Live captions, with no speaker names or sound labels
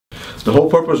The whole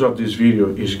purpose of this video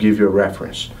is give you a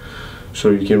reference so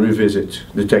you can revisit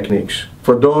the techniques.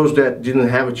 For those that didn't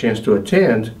have a chance to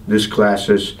attend these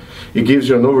classes, it gives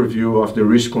you an overview of the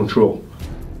wrist control.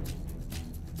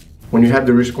 When you have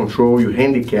the wrist control, you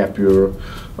handicap your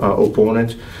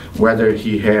opponent, whether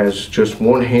he has just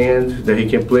one hand that he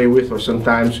can play with, or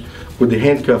sometimes with the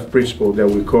handcuff principle that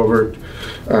we covered,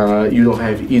 you don't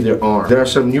have either arm. There are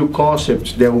some new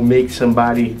concepts that will make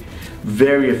somebody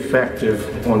very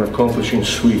effective on accomplishing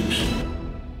sweeps.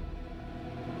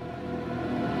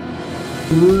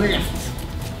 Lift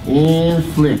and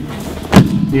flip.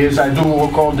 Yes, I do what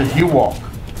we call the heel walk.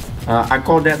 I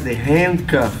call that the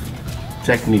handcuff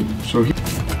technique. So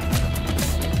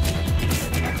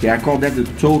I call that the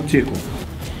toe tickle.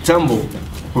 Tumble,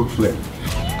 hook flip.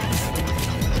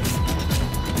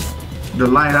 The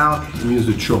light out means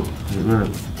the choke.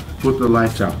 Put the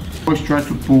lights out. Always try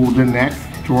to pull the neck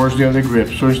towards the other grip.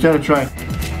 So instead of trying.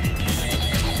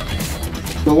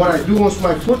 But what I do once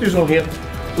my foot is on hip,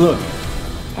 look,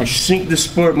 I sink the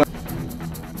spur.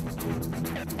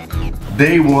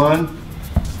 Day one,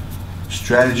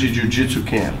 strategy jiu-jitsu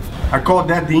camp. I call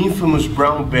that the infamous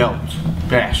brown belt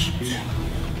pass.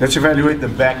 Let's evaluate the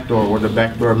back door, what the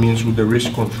back door means with the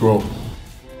wrist control.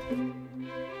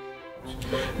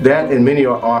 That and many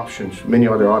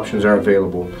other options are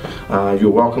available. You're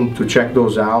welcome to check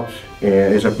those out,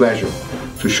 and it's a pleasure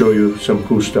to show you some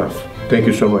cool stuff. Thank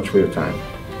you so much for your time.